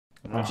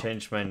I'm gonna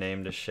change my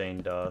name to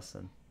Shane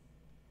Dawson.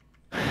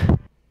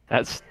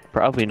 That's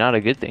probably not a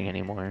good thing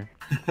anymore.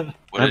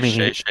 What did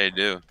Shay Shay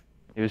do?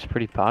 It was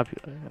pretty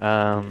popular.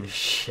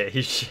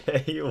 Shay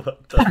Shay?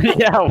 What the?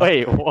 Yeah,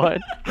 wait, what?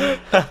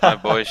 My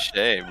boy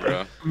Shay,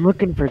 bro. I'm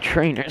looking for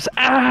trainers.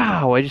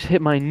 Ow! I just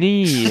hit my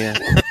knee.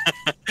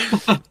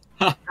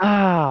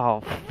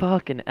 Ow!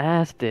 Fucking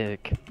ass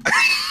dick.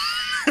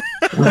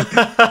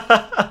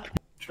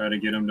 Try to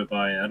get him to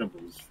buy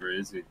edibles for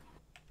Izzy.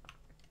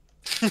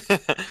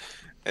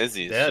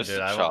 Izzy, it's Yeah, just dude,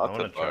 a I chocolate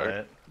want to try bar.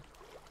 it.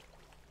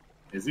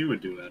 Izzy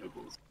would do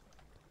edibles.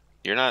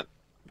 You're not.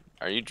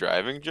 Are you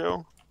driving,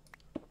 Joe?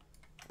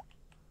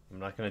 I'm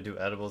not gonna do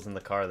edibles in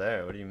the car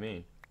there. What do you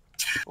mean?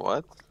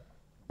 What?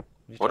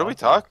 You What are we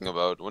talking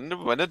about? When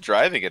did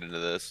driving get into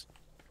this?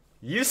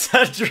 You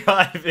said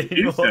driving.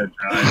 You said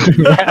driving.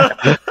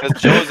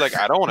 Because Joe was like,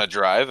 I don't want to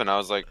drive, and I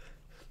was like,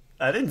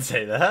 I didn't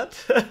say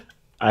that.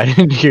 I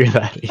didn't hear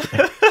that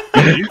either.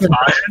 Are you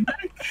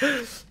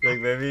tired? Like,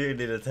 maybe you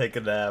need to take a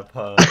nap,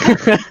 huh?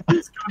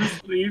 Just go to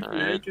sleep,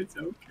 Alright. Nick. It's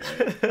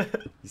okay.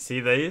 You see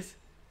these?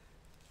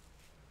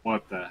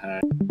 What the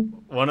heck?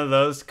 One of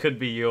those could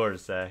be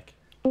yours, Zach.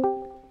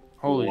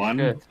 Holy one?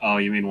 shit. Oh,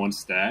 you mean one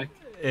stack?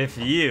 If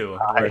you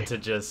were to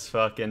just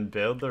fucking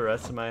build the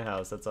rest of my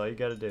house, that's all you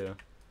gotta do.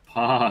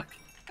 Fuck.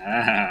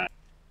 Ah.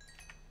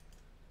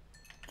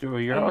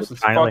 Dude, your house is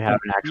Finally fucking have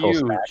an actual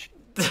huge.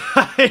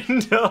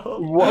 I know.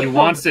 What He the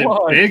wants it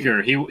fuck?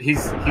 bigger. He I need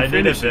it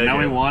finished it. Now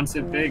he bigger. wants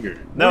it bigger.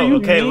 No, do you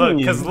okay, look,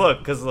 mean? cause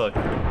look.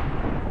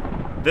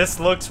 This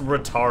looks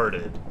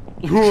retarded.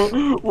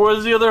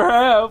 Where's the other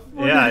half?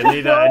 Yeah,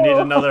 I need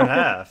another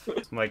half.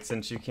 Mike,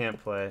 since you can't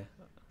play,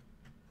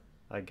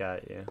 I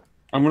got you.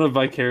 I'm gonna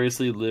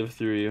vicariously live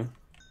through you.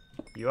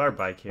 You are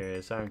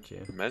bi-curious, aren't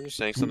you? imagine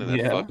saying something that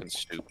Yeah. fucking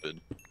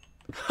stupid.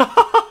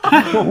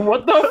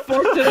 What the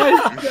fuck did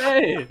I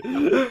say?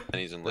 And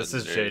he's in This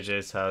is legendary.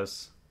 JJ's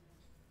house.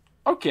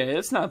 Okay,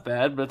 it's not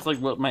bad, but it's like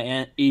what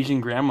my Asian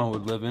grandma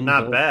would live in.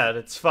 Not but- bad.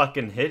 It's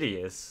fucking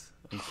hideous.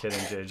 I'm kidding,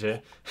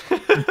 JJ.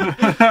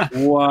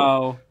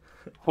 Wow.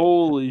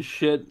 Holy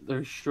shit,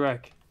 there's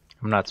Shrek.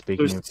 I'm not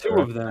speaking. There's two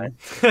of them.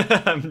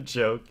 I'm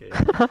joking.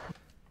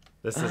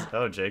 This is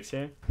oh, Jake's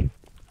here.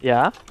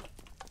 Yeah?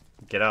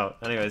 Get out.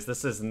 Anyways,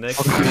 this is Nick.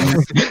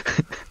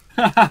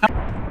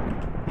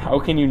 How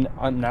can you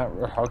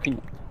not? How can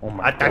you? Oh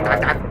my god.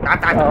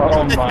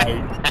 Oh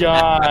my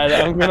god.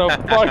 I'm gonna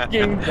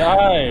fucking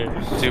die.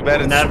 Too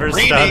bad it's Never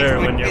raining, stutter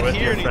we when you're can't with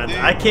hear your friends.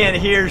 anything. I can't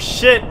hear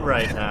shit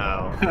right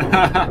now.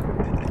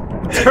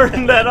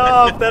 Turn that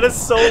off. That is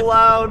so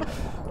loud.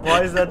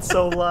 Why is that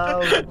so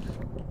loud?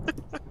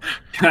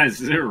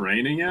 Guys, is it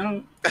raining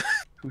out?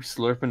 Who's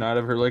slurping out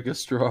of her like a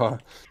straw?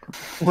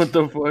 What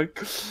the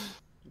fuck?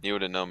 You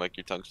wouldn't know, Mike.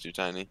 Your tongue's too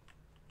tiny.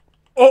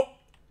 Oh.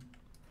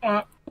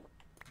 Uh,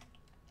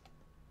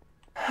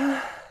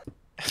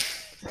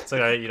 It's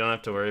alright. You don't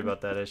have to worry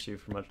about that issue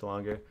for much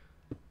longer.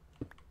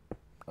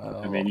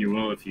 I mean, you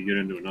will if you get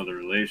into another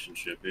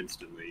relationship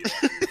instantly. You don't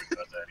have to worry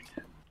about that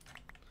again.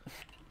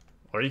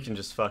 Or you can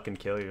just fucking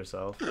kill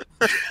yourself.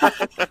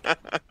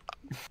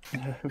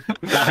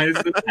 Why is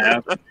this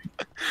happening?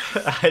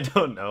 I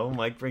don't know.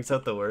 Mike brings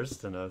out the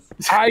worst in us.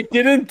 I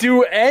didn't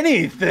do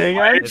anything.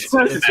 I It's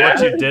what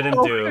you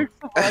didn't do.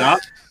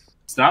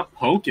 Stop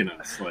poking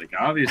us. Like,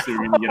 obviously,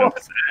 we're gonna get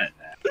upset.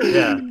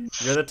 Yeah,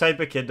 you're the type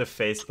of kid to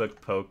Facebook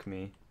poke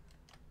me.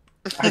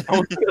 I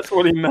don't think that's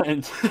what he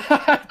meant.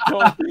 I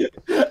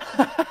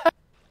don't-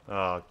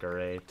 Oh,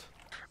 great.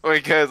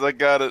 Wait, guys, I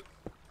got it.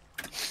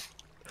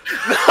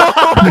 No,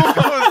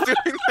 I was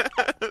doing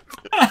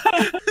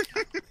that.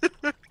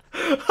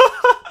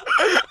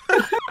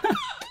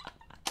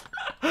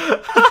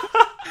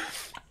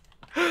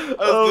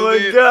 Oh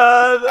my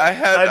god! I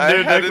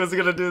knew had Nick it- was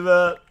gonna do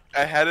that.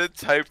 I had it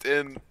typed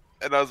in,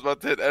 and I was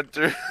about to hit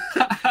enter.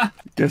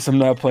 Guess I'm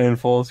not playing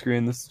full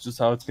screen. This is just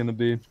how it's gonna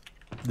be.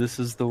 This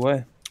is the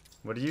way.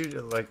 What do you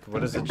like?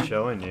 What is it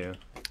showing you?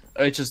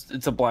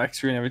 It's a black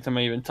screen every time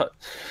I even touch.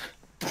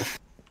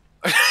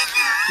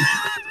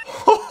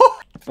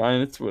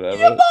 Fine, it's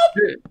whatever.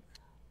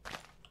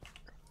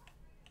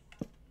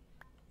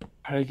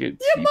 How do I get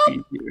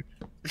TP here?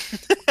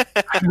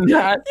 I'm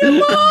not.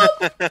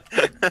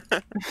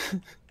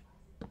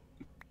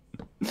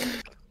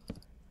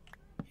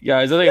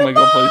 Guys, I think I'm gonna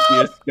go play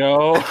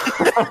CS:GO.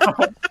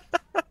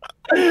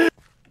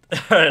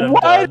 Alright, I'm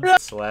What? done.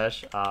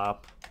 Slash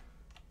op.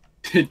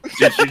 Did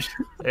you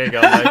There you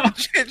go, Mike.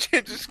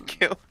 Just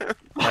kill him.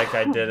 Mike,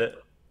 I did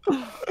it.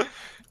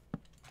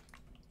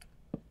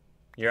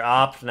 You're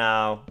op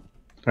now.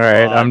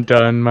 Alright, Fuck. I'm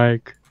done,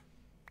 Mike.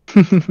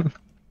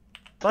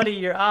 Buddy,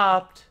 you're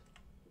opt.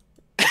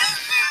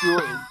 Do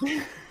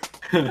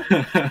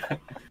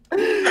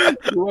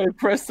I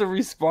press the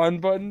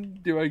respawn button?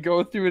 Do I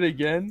go through it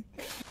again?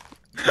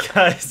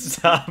 Guys,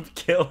 stop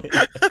killing.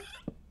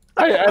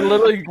 I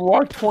literally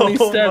walk 20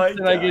 Oh my steps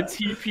and I God. get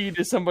TP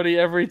to somebody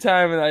every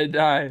time and I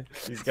die.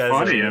 These guys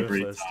Funny are every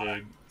ruthless, time.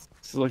 dude.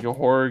 This is like a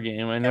horror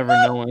game. I never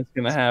know when it's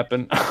gonna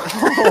happen.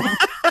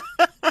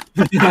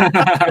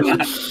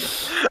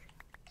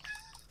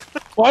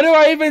 Why do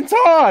I even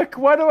talk?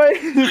 Why do I?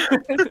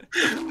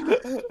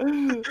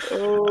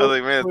 Oh, I was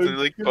like, man, it's my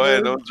really God.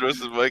 quiet. No one's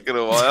roasted Mike in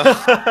a while.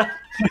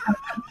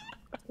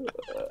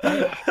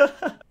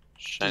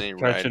 Shiny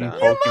Catching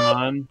Rhydon.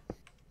 Pokemon.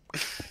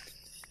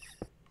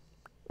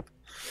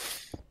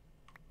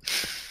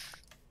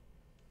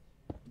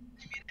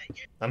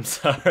 I'm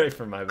sorry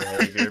for my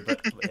behavior, but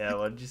yeah,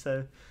 what did you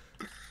say?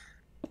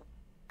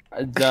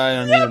 I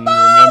don't even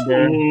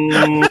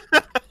remember.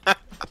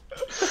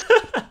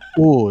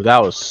 Ooh, that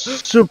was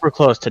super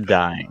close to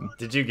dying.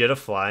 Did you get a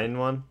flying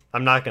one?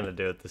 I'm not gonna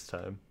do it this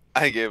time.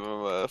 I gave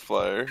him a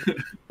flyer.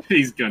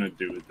 He's gonna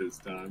do it this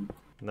time.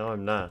 No,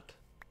 I'm not.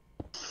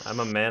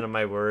 I'm a man of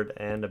my word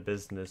and a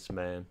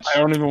businessman. I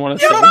don't even want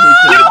to say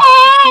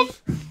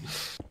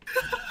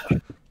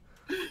anything.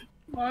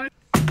 What?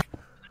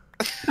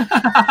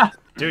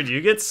 Dude,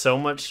 you get so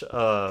much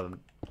oak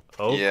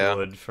Yeah.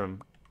 wood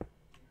from.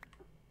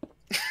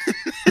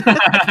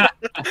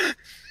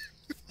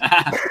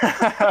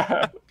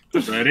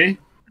 Ready?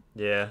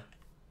 Yeah.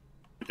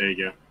 There you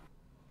go.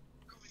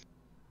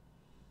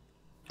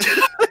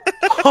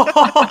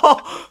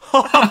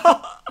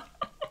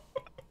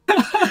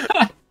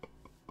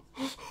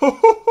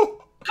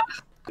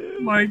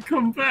 Mike,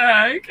 come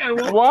back. I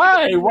want.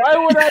 Why? Why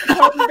would I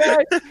come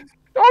back?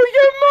 Oh,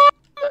 your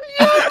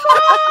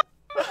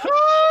mom!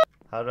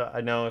 How do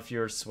I know if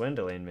you're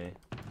swindling me?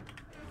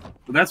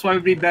 Well, that's why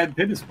we need bad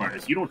business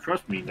partners. You don't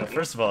trust me, no.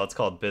 First of all, it's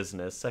called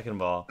business. Second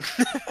of all,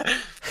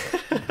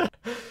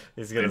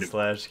 he's gonna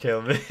slash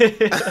kill me. I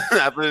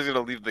thought he was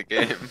gonna leave the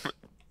game.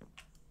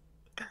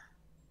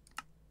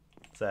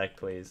 Zach,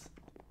 please.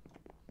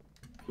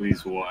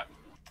 Please what?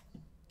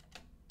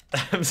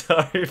 I'm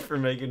sorry for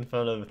making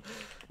fun of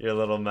your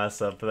little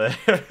mess up there.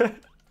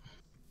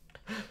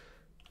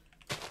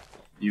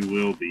 You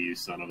will be, you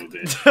son of a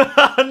bitch.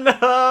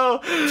 No!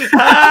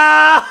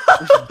 Ah!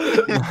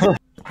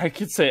 I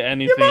could say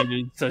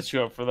anything to set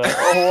you up for that.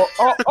 Oh,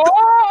 oh,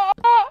 oh!